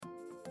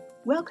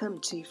Welcome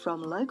to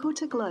From Local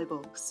to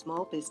Global,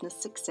 Small Business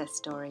Success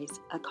Stories,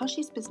 a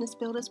Kochie's Business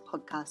Builders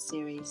podcast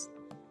series.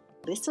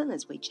 Listen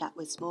as we chat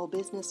with small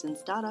business and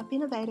startup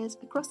innovators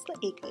across the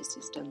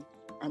ecosystem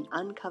and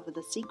uncover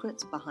the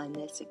secrets behind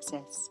their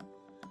success.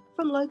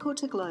 From Local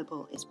to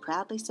Global is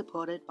proudly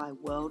supported by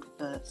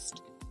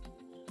WorldFirst.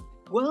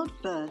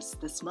 WorldFirst,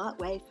 the smart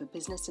way for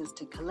businesses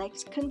to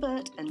collect,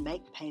 convert and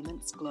make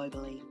payments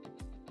globally.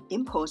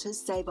 Importers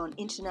save on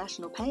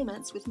international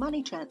payments with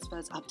money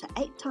transfers up to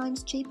 8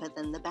 times cheaper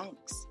than the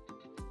banks.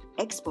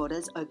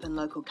 Exporters open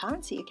local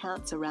currency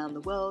accounts around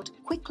the world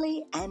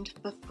quickly and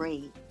for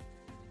free.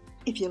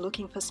 If you're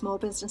looking for small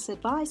business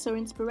advice or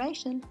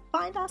inspiration,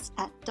 find us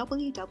at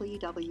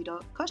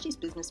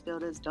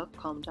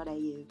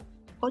www.kochiesbusinessbuilders.com.au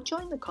or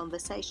join the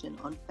conversation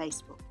on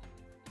Facebook.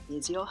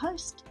 Here's your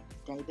host,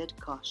 David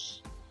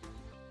Koch.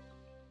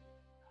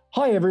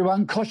 Hi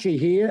everyone, Kochie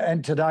here,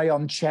 and today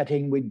I'm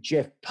chatting with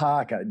Jeff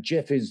Parker.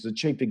 Jeff is the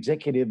Chief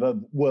Executive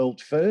of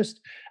WorldFirst,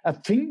 a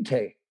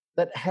fintech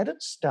that had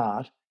its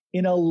start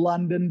in a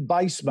London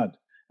basement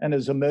and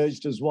has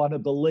emerged as one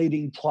of the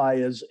leading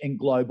players in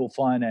global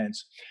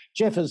finance.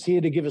 Jeff is here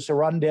to give us a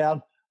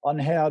rundown on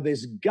how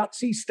this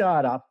gutsy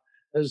startup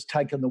has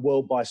taken the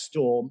world by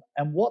storm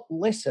and what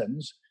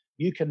lessons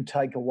you can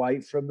take away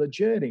from the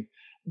journey.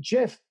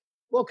 Jeff,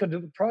 welcome to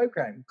the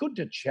program. Good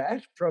to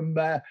chat from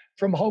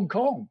Hong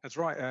Kong. That's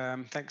right.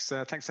 Thanks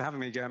for having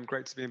me.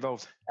 Great to be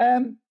involved.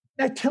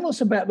 Now, tell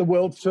us about the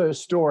WorldFirst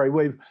story.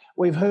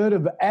 We've heard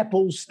of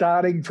Apple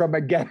starting from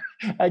a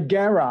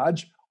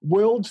garage.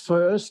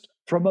 WorldFirst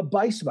from a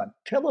basement.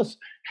 Tell us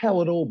how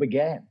it all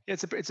began. Yeah,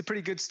 it's a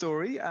pretty good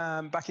story.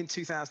 Back in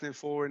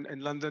 2004 in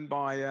London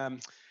by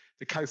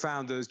the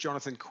co-founders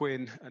Jonathan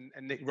Quinn and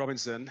Nick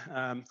Robinson.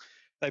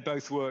 They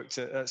both worked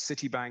at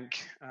Citibank.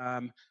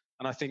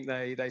 And I think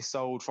they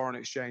sold foreign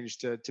exchange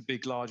to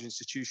big, large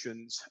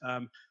institutions.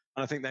 And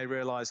I think they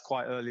realized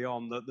quite early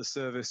on that the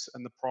service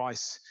and the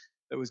price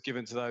that was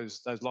given to those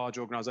large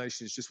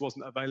organizations just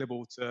wasn't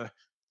available to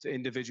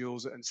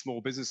individuals and small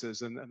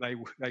businesses. And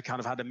they kind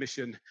of had a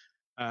mission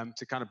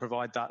to kind of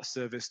provide that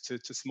service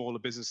to smaller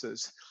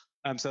businesses.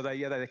 So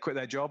they quit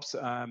their jobs.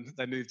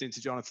 They moved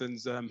into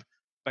Jonathan's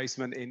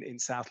basement in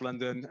South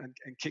London and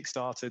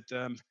kickstarted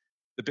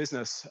the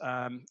business.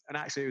 And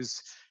actually it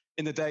was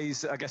in the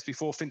days, I guess,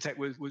 before fintech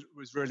was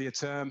really a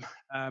term.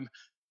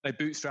 They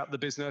bootstrapped the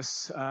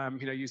business,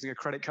 using a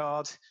credit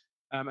card.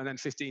 And then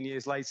 15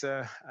 years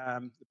later,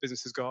 the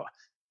business has got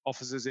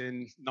offices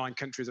in 9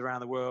 countries around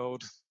the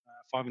world,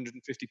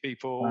 550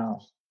 people. Wow.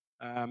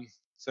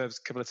 Serves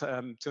a couple of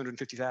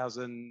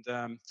 250,000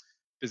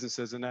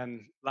 businesses. And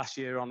then last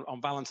year on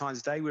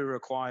Valentine's Day, we were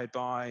acquired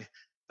by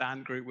the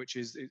Ant Group, which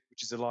is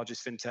the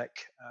largest fintech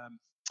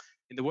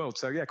in the world.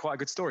 So yeah, quite a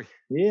good story.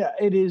 Yeah,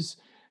 it is.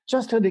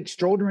 Just an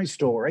extraordinary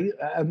story,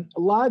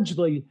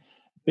 largely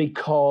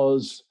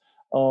because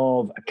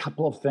of a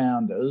couple of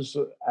founders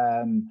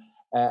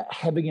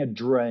having a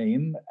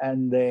dream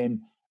and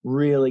then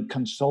really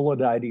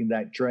consolidating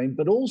that dream,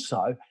 but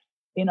also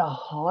in a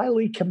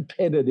highly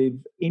competitive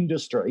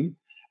industry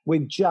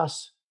with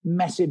just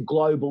massive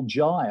global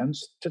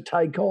giants to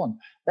take on.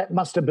 That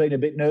must have been a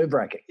bit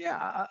nerve-wracking.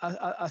 Yeah,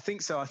 I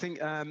think so. I think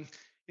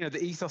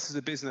the ethos of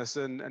the business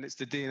and it's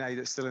the DNA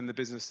that's still in the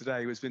business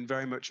today has been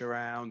very much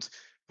around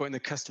putting the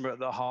customer at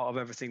the heart of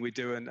everything we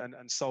do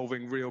and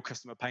solving real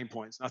customer pain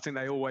points. And I think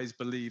they always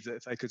believed that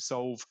if they could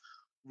solve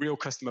real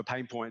customer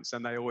pain points,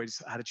 then they always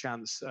had a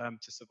chance to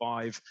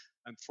survive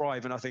and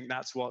thrive. And I think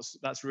that's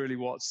really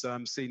what's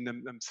seen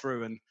them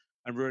through and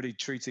really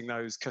treating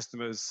those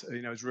customers,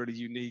 is really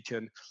unique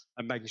and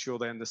making sure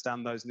they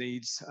understand those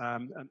needs.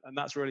 And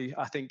that's really,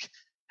 I think,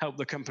 helped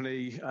the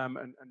company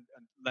and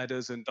led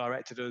us and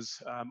directed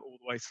us all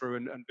the way through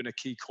and been a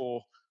key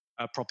core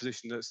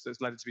proposition that's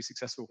led it to be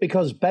successful.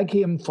 Because back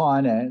in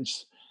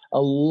finance,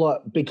 a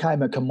lot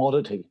became a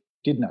commodity,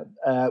 didn't it?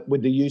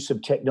 With the use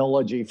of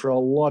technology for a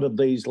lot of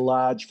these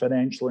large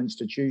financial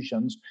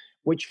institutions,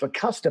 which for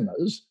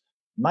customers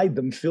made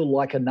them feel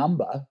like a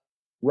number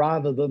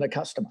rather than a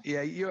customer.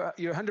 Yeah, you're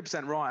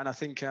 100% right. And I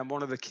think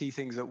one of the key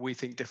things that we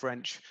think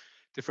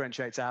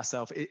differentiates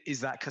ourselves is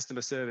that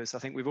customer service. I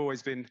think we've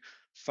always been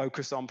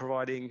focused on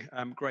providing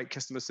great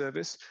customer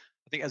service.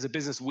 I think as a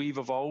business, we've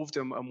evolved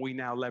and we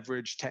now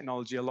leverage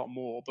technology a lot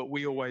more, but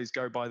we always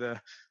go by the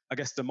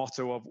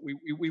motto of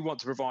we want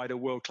to provide a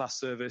world-class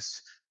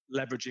service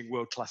leveraging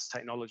world-class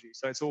technology.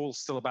 So it's all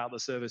still about the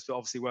service, but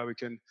obviously where we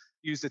can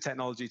use the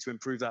technology to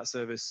improve that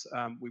service,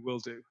 we will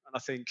do. And I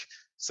think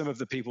some of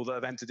the people that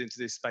have entered into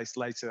this space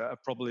later are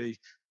probably,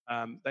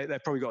 they've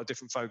probably got a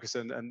different focus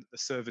and the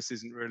service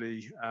isn't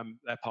really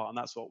their part. And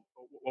that's what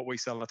we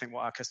sell. And I think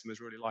what our customers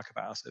really like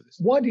about our service.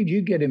 Why did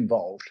you get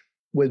involved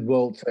with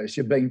WorldFirst?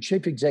 You've been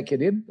chief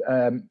executive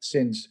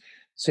since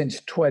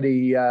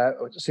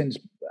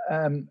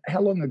how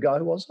long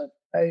ago was it?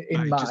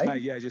 In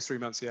May. Just 3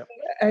 months, yeah.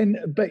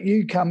 But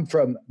you come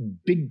from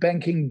big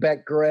banking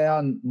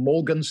background,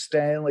 Morgan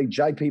Stanley,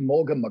 JP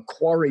Morgan,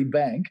 Macquarie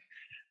Bank.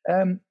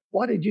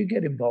 Why did you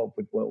get involved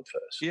with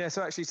WorldFirst? Yeah,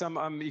 so actually,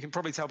 you can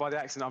probably tell by the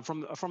accent. I'm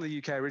from the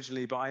UK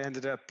originally, but I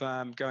ended up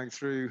going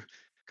through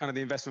kind of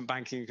the investment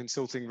banking and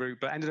consulting route,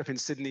 but ended up in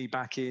Sydney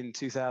back in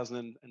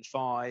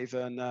 2005,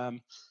 and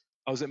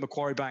I was at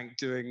Macquarie Bank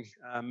doing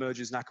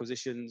mergers and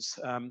acquisitions.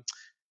 And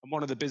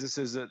one of the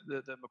businesses that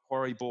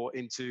Macquarie bought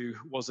into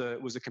was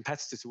a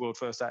competitor to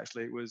WorldFirst.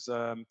 Actually, it was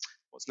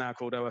what's now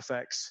called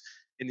OFX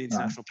in the Right.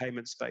 international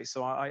payment space.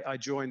 So I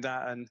joined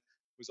that and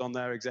was on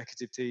their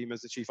executive team as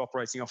the chief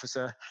operating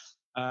officer.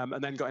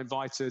 And then got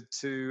invited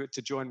to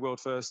join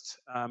WorldFirst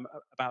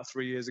about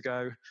 3 years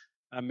ago.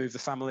 Moved the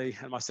family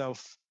and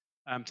myself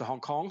to Hong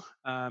Kong,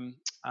 and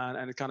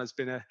it kind of has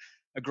been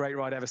a great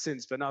ride ever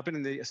since. But now I've been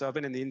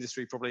in the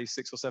industry probably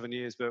 6 or 7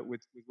 years, but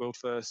with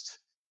WorldFirst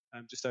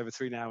just over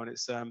 3 now, and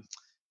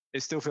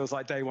it still feels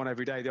like day one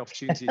every day. The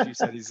opportunity, as you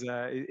said,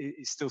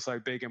 is still so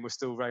big, and we're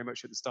still very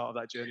much at the start of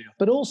that journey.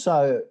 But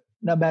also,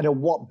 no matter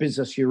what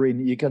business you're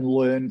in, you can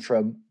learn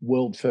from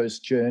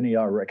WorldFirst journey,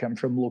 I reckon,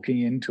 from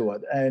looking into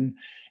it. And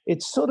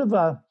it's sort of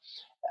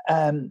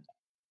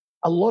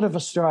a lot of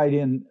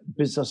Australian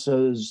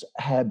businesses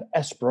have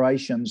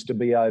aspirations to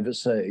be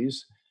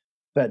overseas,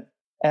 but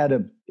out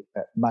of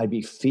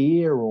maybe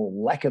fear or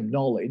lack of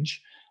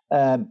knowledge,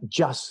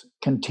 just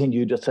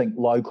continue to think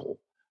local.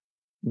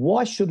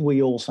 Why should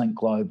we all think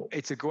global?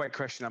 It's a great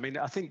question. I mean,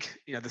 I think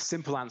the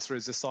simple answer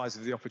is the size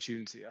of the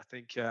opportunity. I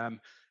think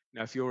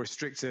if you're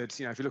restricted,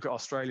 if you look at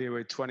Australia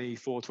with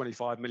 24,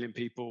 25 million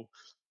people,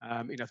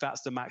 if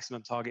that's the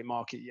maximum target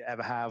market you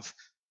ever have,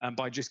 and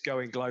by just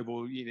going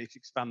global, you can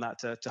expand that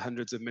to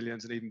hundreds of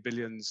millions and even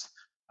billions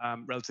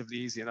relatively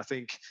easy. And I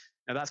think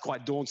that's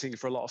quite daunting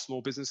for a lot of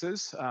small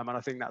businesses, and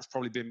I think that's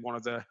probably been one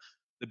of the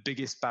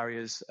biggest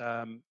barriers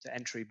to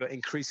entry. But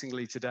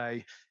increasingly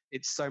today,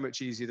 it's so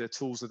much easier. The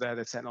tools are there,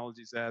 the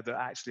technology's there, that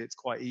actually it's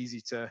quite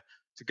easy to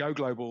go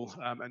global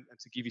and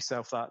to give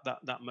yourself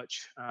that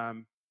much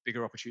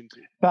bigger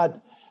opportunity.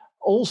 But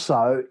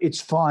also,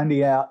 it's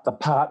finding out the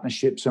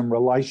partnerships and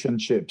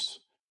relationships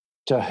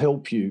to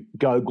help you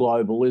go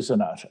global,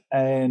 isn't it?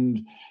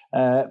 And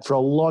for a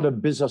lot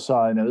of business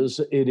owners,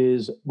 it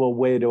is, well,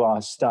 where do I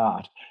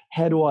start?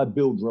 How do I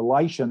build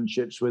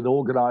relationships with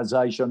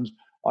organisations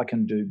I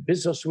can do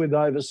business with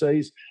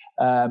overseas?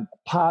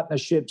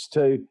 Partnerships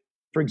to,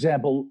 for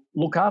example,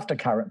 look after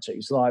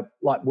currencies like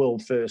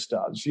WorldFirst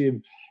does.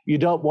 You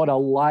don't want to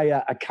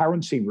layer a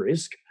currency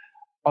risk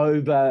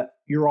over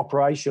your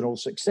operational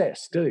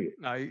success, do you?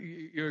 No,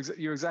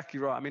 you're exactly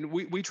right. I mean,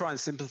 we try and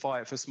simplify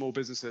it for small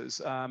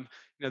businesses.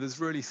 There's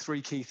really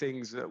 3 key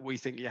things that we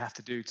think you have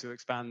to do to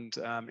expand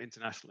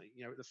internationally.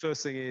 The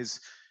first thing is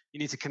you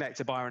need to connect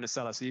a buyer and a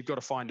seller. So you've got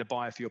to find a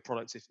buyer for your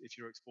products if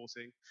you're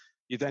exporting.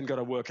 You then got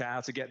to work out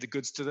how to get the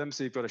goods to them.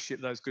 So you've got to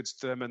ship those goods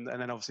to them, and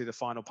then obviously the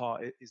final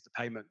part is the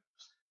payment.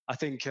 I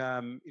think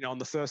on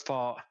the first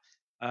part,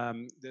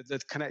 the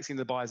connecting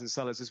the buyers and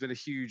sellers, there's been a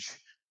huge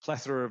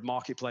plethora of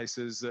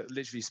marketplaces that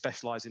literally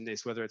specialize in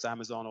this, whether it's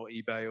Amazon or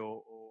eBay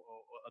or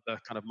other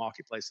kind of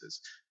marketplaces.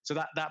 So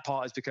that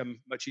part has become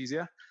much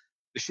easier.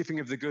 The shipping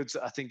of the goods,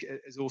 I think,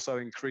 has also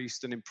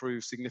increased and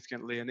improved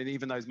significantly. And then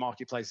even those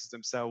marketplaces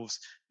themselves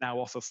now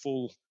offer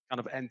full kind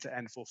of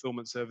end-to-end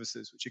fulfillment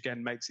services, which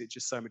again makes it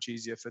just so much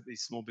easier for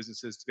these small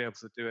businesses to be able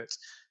to do it.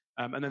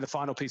 And then the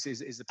final piece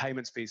is the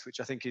payments piece, which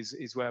I think is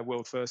where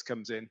WorldFirst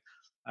comes in.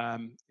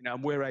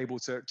 And we're able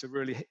to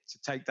really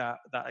take that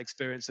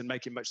experience and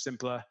make it much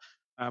simpler.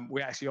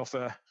 We actually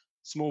offer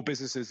small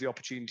businesses the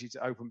opportunity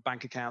to open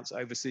bank accounts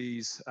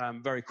overseas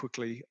very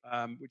quickly,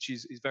 which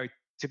is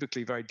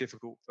typically very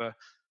difficult for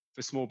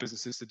small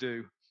businesses to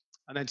do.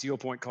 And then to your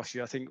point,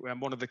 Kochie, I think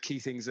one of the key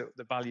things that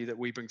the value that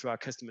we bring to our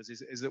customers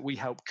is that we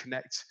help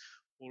connect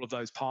all of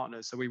those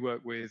partners. So we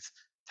work with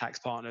tax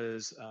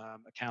partners,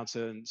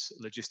 accountants,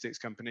 logistics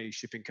companies,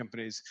 shipping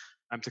companies,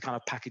 to kind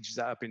of package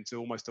that up into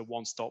almost a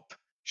one-stop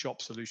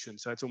shop solution.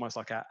 So it's almost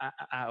like a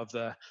out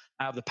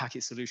of the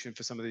packet solution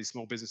for some of these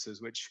small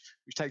businesses, which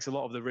takes a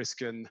lot of the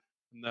risk and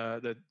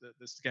the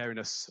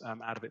scariness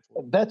out of it.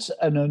 That's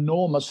an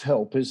enormous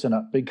help, isn't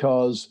it?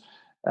 Because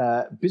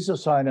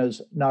business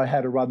owners know how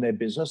to run their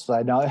business,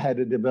 they know how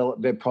to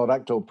develop their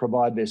product or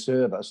provide their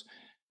service,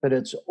 but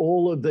it's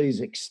all of these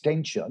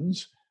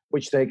extensions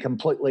which they're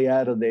completely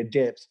out of their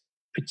depth,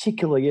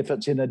 particularly if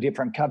it's in a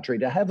different country.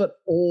 To have it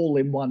all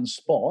in one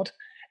spot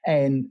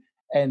and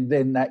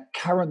then that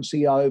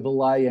currency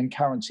overlay and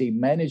currency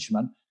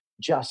management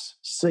just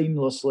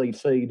seamlessly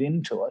feed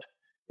into it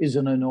is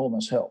an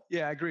enormous help.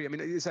 Yeah, I agree. I mean,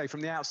 you say from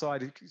the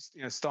outside,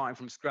 starting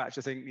from scratch,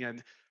 I think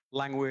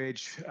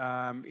language,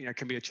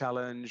 can be a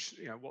challenge.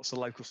 What's the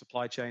local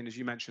supply chain, as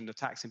you mentioned, the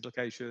tax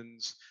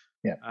implications,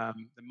 the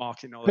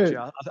market knowledge.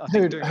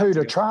 Who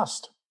to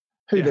trust?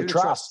 Who to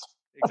trust?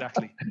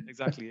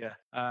 Exactly. Yeah.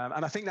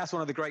 And I think that's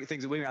one of the great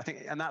things that I think,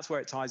 and that's where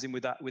it ties in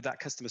with that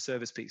customer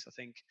service piece. I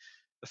think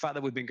the fact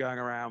that we've been going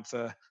around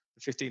for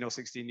 15 or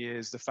 16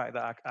 years, the fact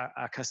that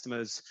our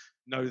customers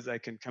know that they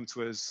can come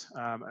to us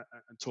and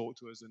talk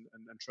to us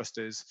and trust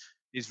us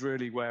is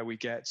really where we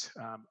get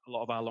a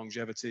lot of our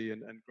longevity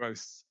and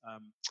growth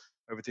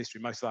over the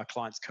history. Most of our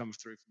clients come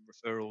through from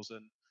referrals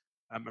and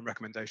and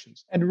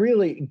recommendations. And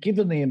really,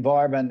 given the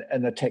environment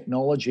and the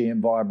technology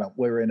environment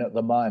we're in at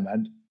the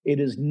moment, it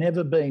has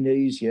never been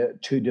easier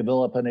to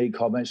develop an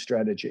e-commerce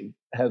strategy,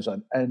 has it?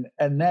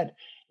 And that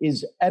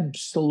is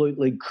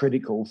absolutely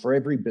critical for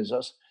every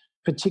business,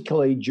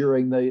 particularly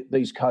during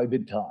these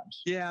COVID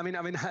times. Yeah,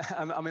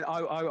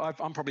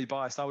 I'm probably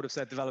biased. I would have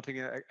said developing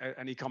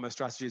an e-commerce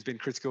strategy has been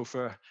critical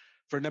for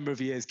a number of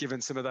years,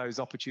 given some of those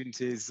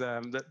opportunities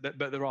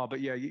that there are.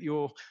 But yeah,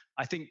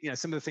 I think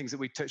some of the things that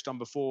we touched on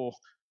before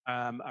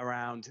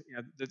around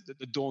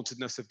the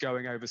dauntedness of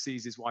going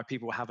overseas is why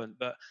people haven't.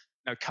 But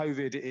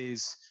COVID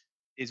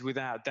is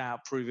without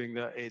doubt proving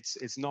that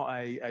it's not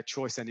a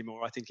choice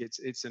anymore. I think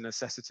it's a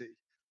necessity.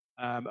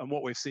 And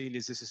what we've seen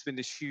is there's been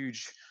this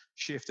huge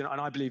shift, and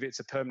I believe it's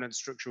a permanent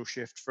structural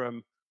shift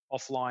from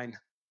offline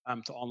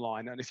to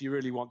online. And if you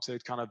really want to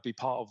kind of be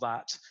part of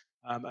that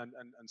and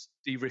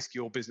de-risk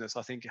your business,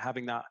 I think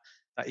having that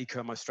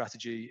e-commerce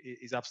strategy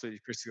is absolutely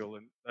critical.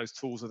 And those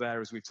tools are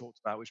there, as we've talked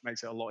about, which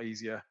makes it a lot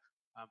easier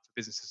for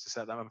businesses to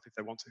set them up if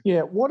they want to.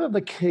 Yeah. What are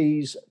the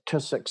keys to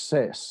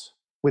success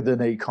with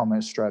an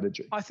e-commerce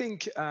strategy? I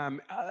think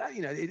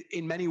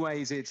in many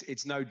ways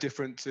it's no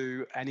different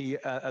to any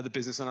other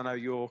business, and I know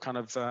you're kind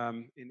of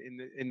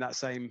in that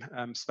same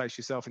space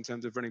yourself in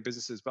terms of running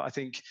businesses. But I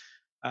think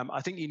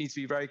you need to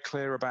be very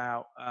clear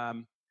about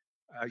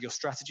your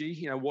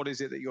strategy. What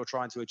is it that you're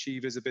trying to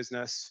achieve as a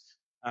business?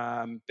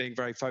 Being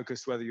very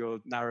focused, whether you're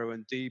narrow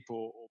and deep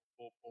or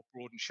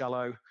broad and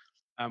shallow.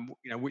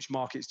 Which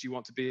markets do you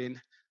want to be in?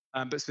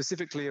 But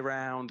specifically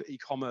around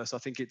e-commerce, I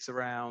think it's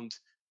around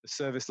the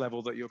service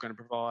level that you're going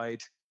to provide.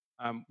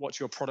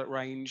 What's your product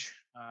range?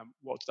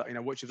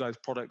 Which of those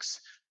products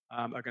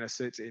are going to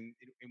sit in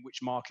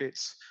which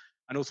markets?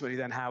 And ultimately,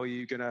 then how are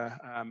you going to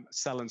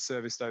sell and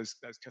service those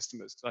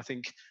customers? Because I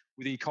think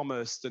with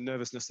e-commerce, the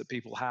nervousness that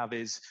people have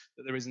is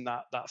that there isn't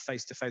that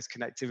face-to-face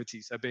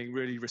connectivity. So being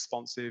really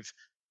responsive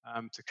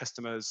to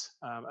customers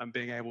and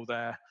being able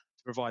there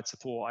to provide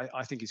support,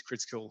 I think is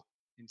critical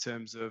in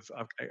terms of,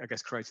 I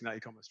guess, creating that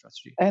e-commerce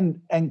strategy.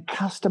 And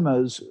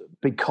customers,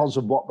 because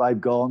of what they've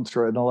gone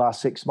through in the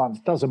last 6 months,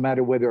 doesn't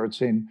matter whether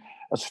it's in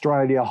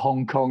Australia,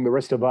 Hong Kong, the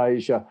rest of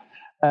Asia,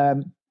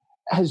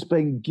 has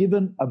been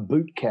given a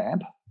boot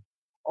camp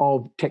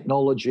of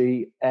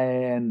technology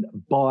and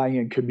buying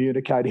and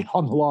communicating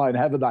online,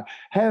 haven't they?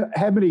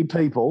 How many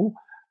people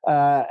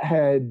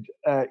had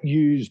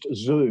used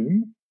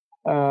Zoom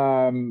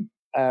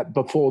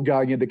before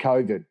going into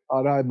COVID?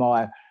 I know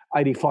my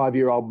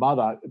 85-year-old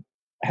mother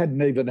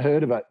hadn't even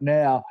heard of it.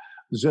 Now,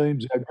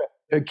 Zoom's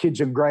her kids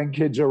and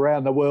grandkids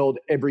around the world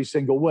every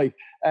single week.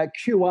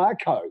 QR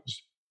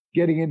codes,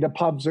 getting into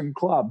pubs and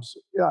clubs.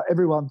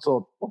 Everyone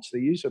thought, what's the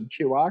use of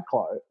QR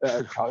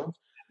codes?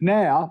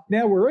 Now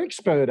we're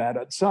expert at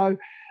it. So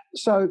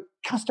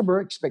customer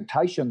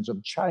expectations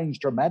have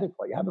changed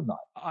dramatically, haven't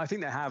they? I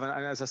think they have.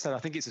 And as I said, I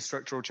think it's a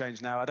structural change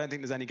now. I don't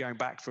think there's any going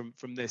back from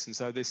this. And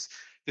so this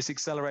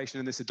acceleration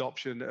and this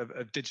adoption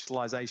of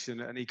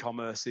digitalization and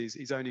e-commerce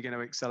is only going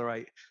to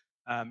accelerate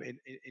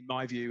in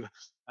my view.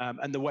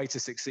 And the way to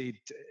succeed,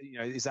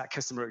 is that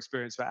customer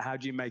experience. About how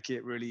do you make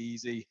it really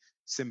easy,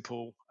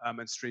 simple,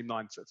 and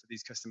streamlined for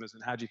these customers,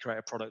 and how do you create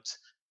a product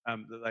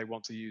that they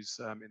want to use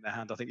in their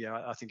hand? I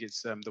think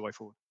it's the way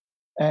forward.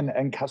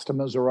 And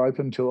customers are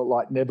open to it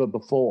like never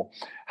before.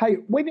 Hey,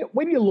 when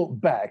you look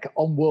back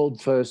on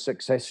WorldFirst's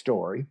success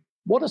story,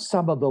 what are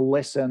some of the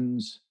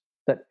lessons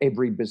that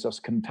every business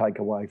can take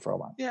away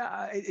from it?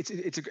 Yeah,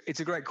 it's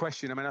a great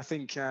question. I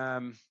think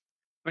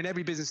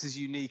every business is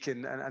unique,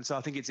 and so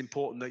I think it's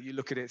important that you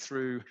look at it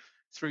through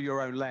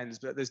your own lens.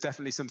 But there's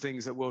definitely some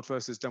things that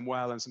WorldFirst has done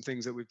well, and some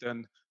things that we've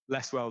done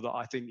less well that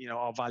I think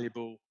are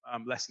valuable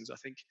lessons. I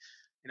think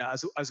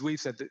as we've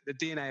said, the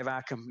DNA of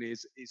our company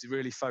is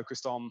really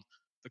focused on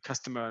the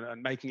customer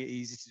and making it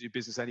easy to do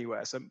business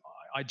anywhere. So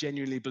I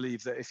genuinely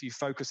believe that if you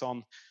focus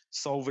on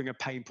solving a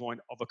pain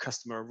point of a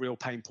customer, a real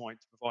pain point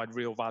to provide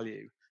real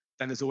value,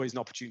 then there's always an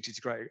opportunity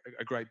to create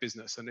a great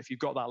business. And if you've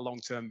got that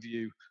long-term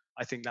view,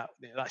 I think that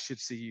should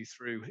see you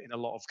through in a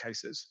lot of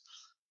cases.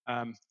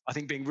 I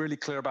think being really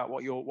clear about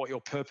what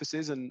your purpose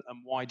is and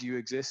why do you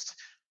exist.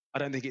 I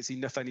don't think it's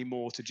enough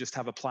anymore to just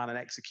have a plan and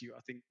execute.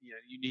 I think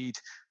you need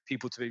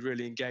people to be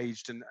really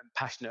engaged and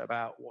passionate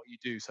about what you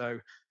do. So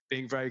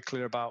being very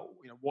clear about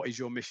what is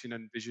your mission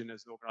and vision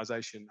as an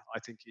organization, I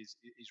think is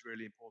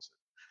really important.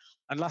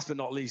 And last but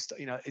not least,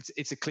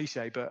 it's a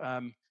cliche, but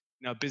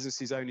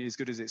business is only as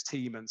good as its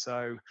team. And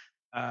so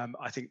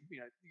I think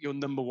your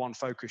number one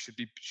focus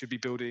should be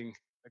building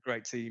a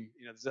great team.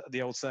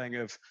 The old saying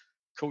of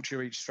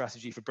culture eats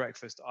strategy for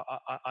breakfast,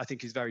 I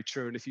think is very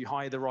true. And if you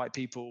hire the right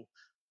people,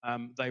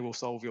 they will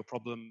solve your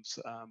problems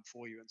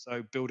for you. And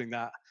so building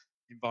that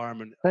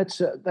environment. That's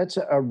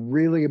a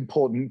really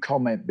important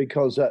comment,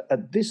 because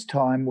at this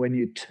time when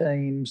your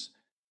teams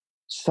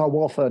so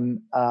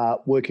often are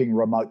working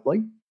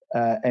remotely,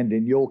 and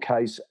in your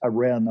case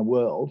around the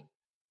world,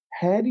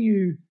 how do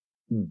you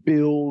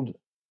build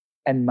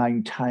and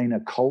maintain a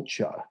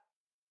culture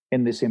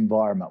in this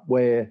environment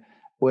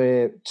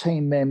where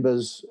team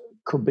members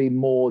could be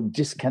more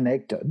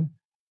disconnected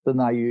than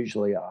they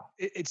usually are?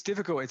 It's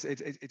difficult.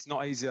 It's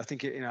not easy. I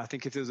think I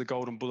think if there was a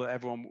golden bullet,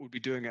 everyone would be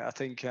doing it. I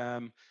think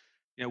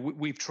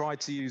we've tried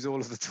to use all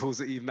of the tools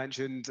that you've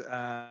mentioned.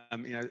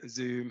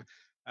 Zoom,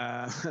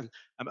 and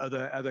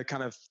other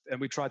kind of, and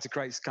we tried to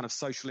create kind of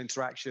social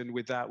interaction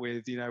with that,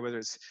 with whether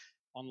it's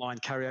online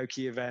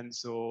karaoke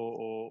events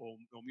or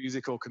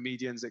music or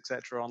comedians,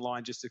 etc.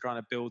 online, just to kind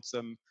of build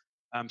some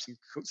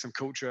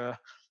culture.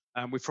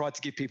 We've tried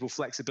to give people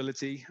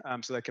flexibility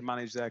so they can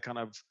manage their kind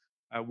of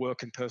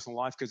work and personal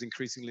life, because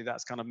increasingly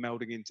that's kind of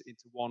melding into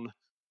one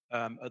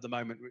at the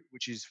moment,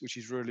 which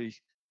is really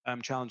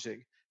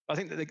challenging. But I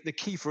think that the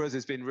key for us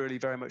has been really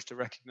very much to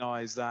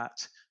recognise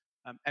that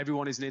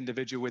everyone is an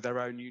individual with their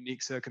own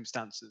unique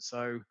circumstances.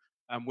 So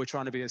we're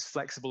trying to be as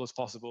flexible as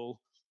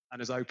possible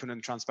and as open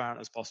and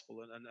transparent as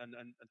possible,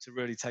 and to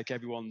really take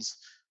everyone's,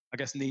 I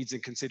guess, needs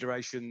and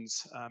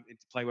considerations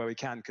into play where we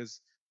can,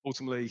 because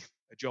ultimately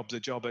a job's a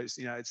job. It's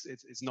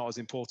it's not as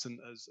important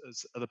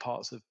as other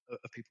parts of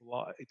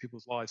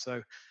people's lives.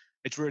 So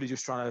it's really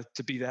just trying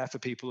to be there for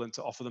people and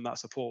to offer them that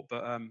support.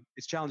 But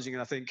it's challenging,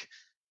 and I think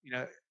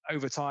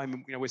over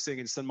time, we're seeing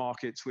in some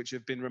markets which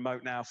have been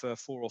remote now for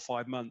 4 or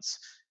 5 months,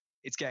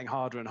 it's getting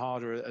harder and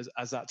harder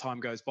as that time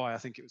goes by. I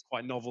think it was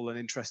quite novel and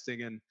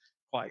interesting and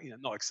quite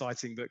not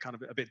exciting, but kind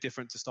of a bit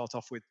different to start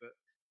off with. But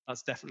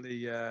that's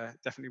definitely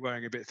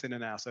wearing a bit thinner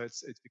now. So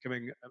it's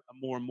becoming a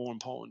more and more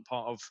important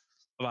part of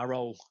our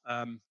role.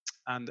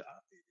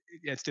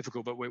 It's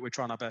difficult, but we're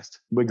trying our best.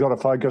 We've got to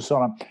focus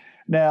on it.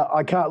 Now,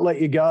 I can't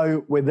let you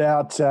go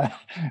without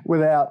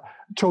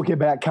talking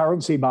about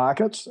currency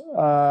markets,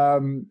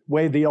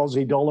 where the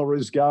Aussie dollar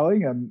is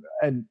going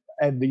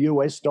and the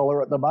US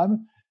dollar at the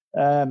moment.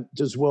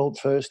 Does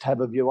WorldFirst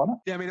have a view on it?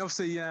 Yeah, I mean,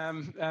 obviously,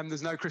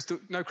 there's no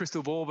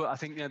crystal ball, but I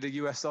think the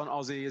US on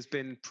Aussie has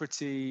been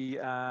pretty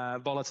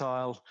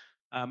volatile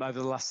over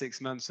the last 6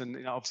 months,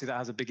 and obviously that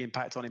has a big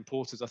impact on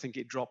importers. I think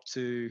it dropped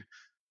to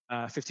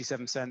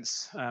 57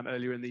 cents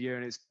earlier in the year,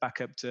 and it's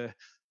back up to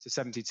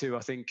 72. I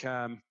think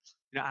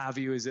our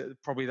view is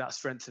that probably that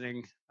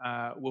strengthening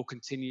will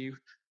continue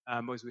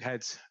as we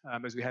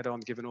head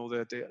on, given all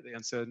the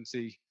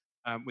uncertainty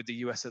with the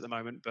US at the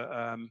moment. But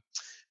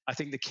I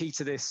think the key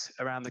to this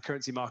around the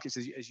currency markets,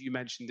 as you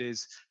mentioned,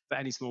 is for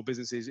any small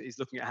businesses is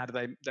looking at how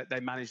do they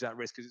manage that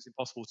risk, because it's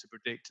impossible to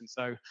predict. And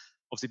so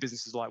obviously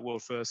businesses like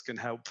WorldFirst can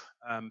help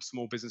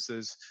small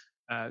businesses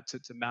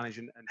to manage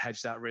and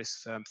hedge that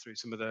risk through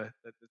some of the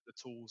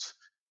tools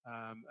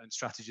and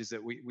strategies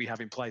that we have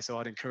in place. So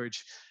I'd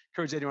encourage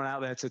anyone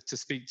out there to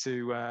speak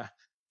to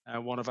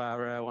one of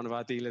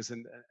our dealers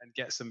and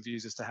get some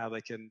views as to how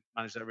they can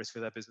manage that risk for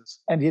their business.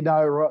 And you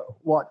know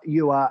what,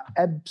 you are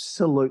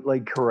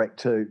absolutely correct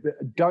too.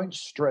 Don't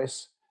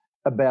stress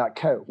about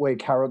where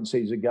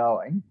currencies are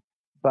going,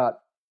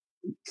 but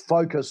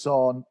focus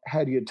on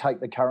how do you take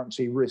the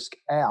currency risk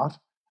out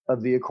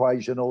of the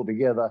equation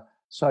altogether,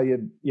 so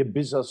your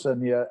business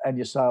and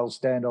your sales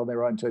stand on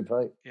their own 2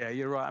 feet. Yeah,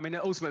 you're right. I mean,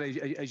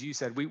 ultimately, as you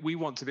said, we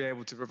want to be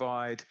able to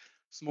provide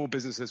small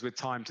businesses with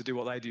time to do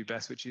what they do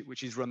best,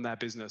 which is run their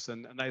business,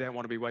 and they don't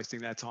want to be wasting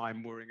their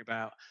time worrying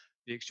about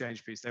the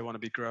exchange piece. They want to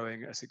be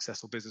growing a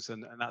successful business,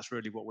 and that's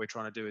really what we're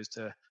trying to do, is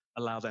to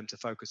allow them to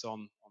focus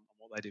on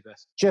what they do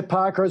best. Jeff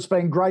Parker, it's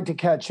been great to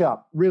catch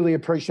up. Really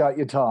appreciate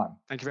your time.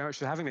 Thank you very much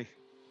for having me.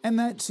 And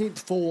that's it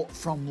for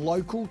From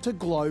Local to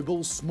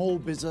Global Small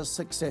Business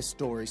Success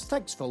Stories.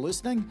 Thanks for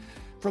listening.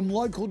 From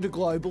Local to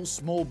Global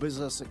Small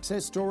Business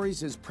Success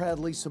Stories is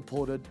proudly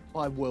supported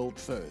by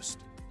WorldFirst.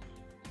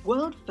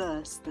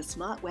 WorldFirst, the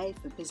smart way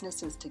for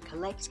businesses to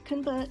collect,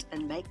 convert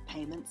and make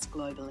payments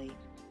globally.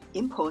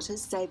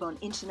 Importers save on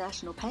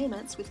international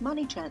payments with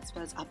money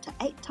transfers up to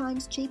 8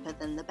 times cheaper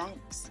than the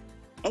banks.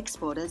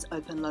 Exporters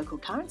open local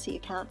currency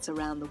accounts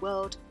around the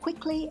world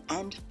quickly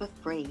and for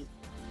free.